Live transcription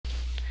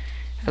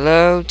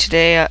Hello,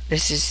 today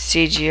this is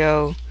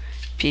CGO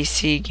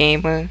PC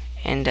Gamer,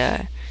 and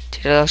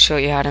today I'll show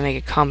you how to make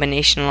a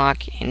combination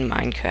lock in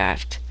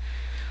Minecraft.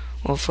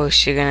 Well,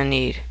 first you're gonna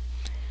need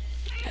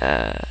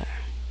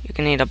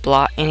a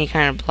block, any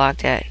kind of block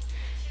that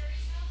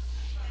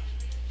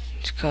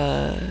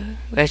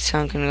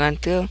redstone can run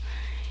through,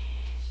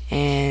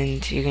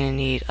 and you're gonna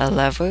need a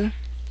lever.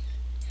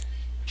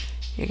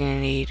 You're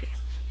gonna need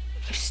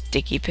a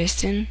sticky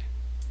piston.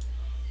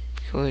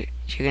 You're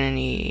gonna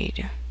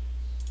need,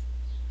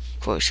 of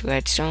course,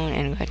 redstone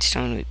and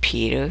redstone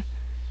repeater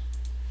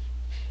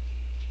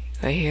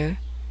right here,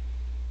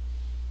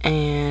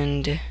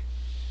 and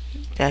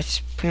that's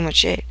pretty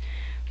much it.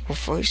 Well,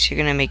 first you're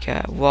gonna make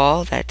a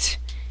wall that's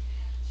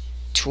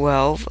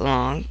 12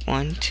 long.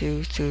 1,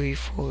 2, 3,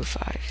 4,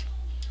 5,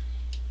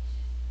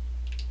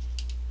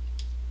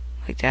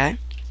 like that.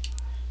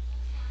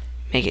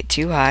 Make it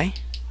too high.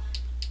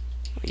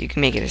 You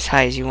can make it as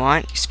high as you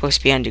want. It's supposed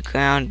to be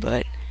underground,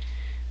 but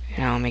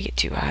I'll make it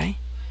too high.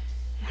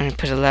 I'm gonna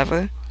put a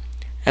lever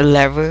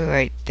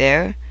right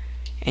there,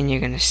 and you're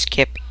gonna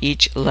skip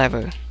each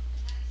lever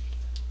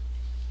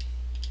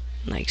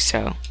like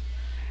so.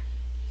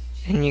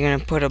 Then you're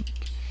gonna put a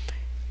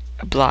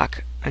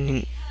block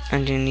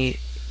underneath,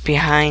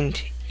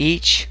 behind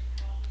each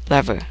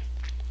lever,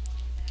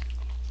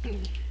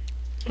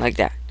 like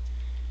that.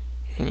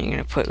 And you're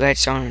gonna put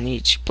redstone on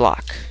each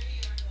block,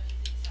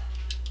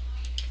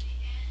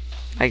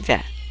 like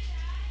that.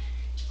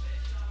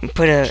 And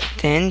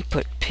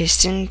put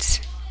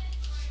pistons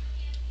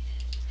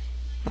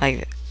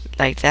like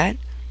that.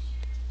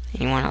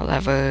 And you want a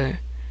lever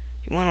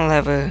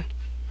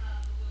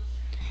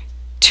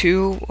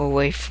 2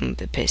 away from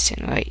the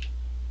piston, right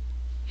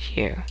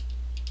here.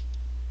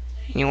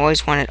 And you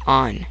always want it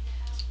on,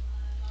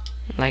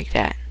 like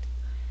that.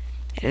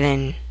 And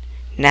then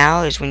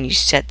now is when you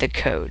set the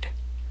code.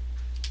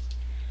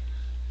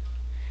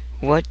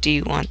 What do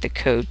you want the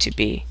code to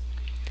be?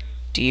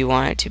 Do you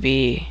want it to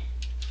be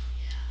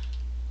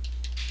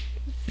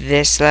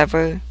this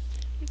lever,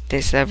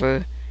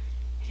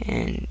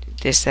 and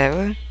this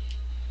lever?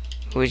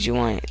 Or would you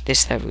want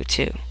this lever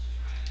too?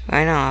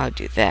 Right now I'll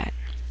do that.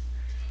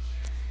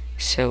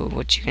 So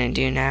what you're gonna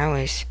do now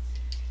is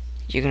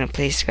you're gonna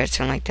place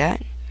redstone like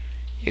that.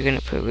 You're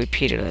gonna put a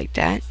repeater like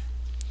that,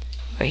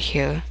 right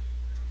here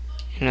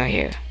and right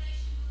here,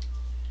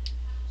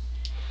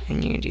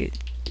 and you're gonna do it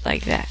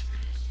like that.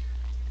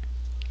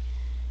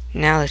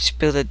 Now let's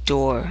build a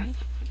door,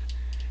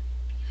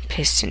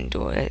 piston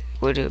door.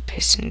 We'll do a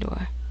piston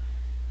door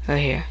right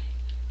here,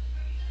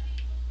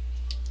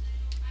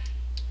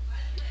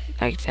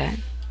 like that.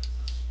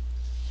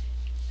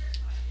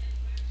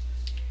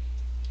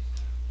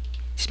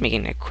 Just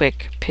making a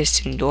quick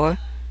piston door.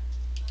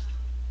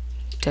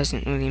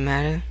 Doesn't really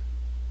matter.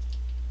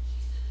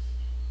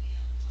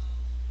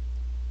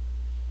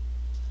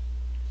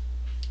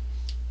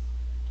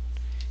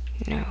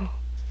 No,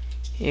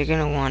 you're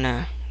gonna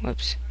wanna,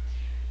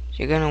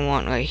 you're gonna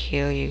want right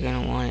here, you're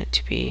gonna want it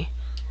to be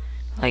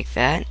like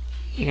that.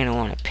 You're gonna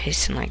want a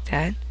piston like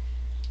that,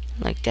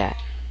 like that.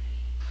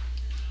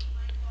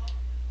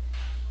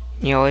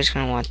 You're always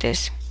gonna want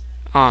this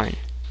on.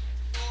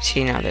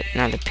 See, now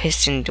the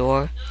piston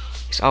door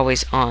is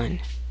always on.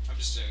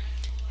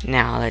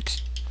 Now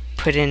let's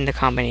put in the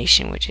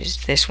combination, which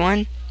is this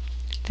one,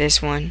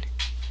 this one,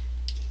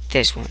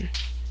 this one.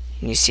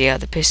 And you see how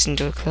the piston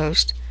door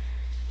closed?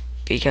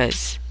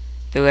 Because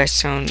the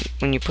redstone,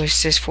 when you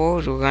push this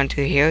forward, will run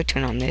through here,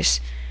 turn on this,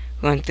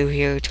 run through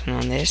here, turn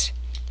on this,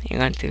 and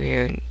run through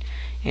here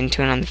and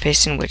turn on the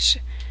piston, which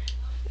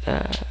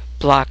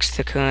blocks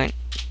the current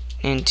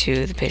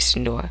into the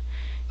piston door.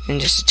 Then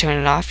just to turn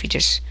it off, you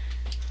just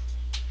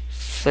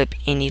flip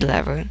any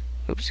lever.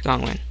 Oops,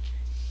 wrong one.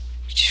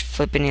 Just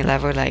flip any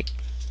lever like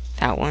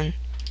that one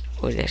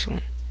or this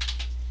one.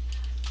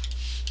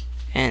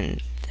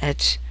 And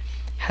that's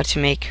how to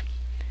make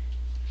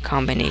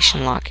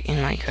combination lock in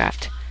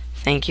Minecraft.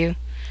 Thank you,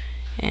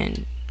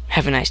 and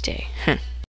have a nice day.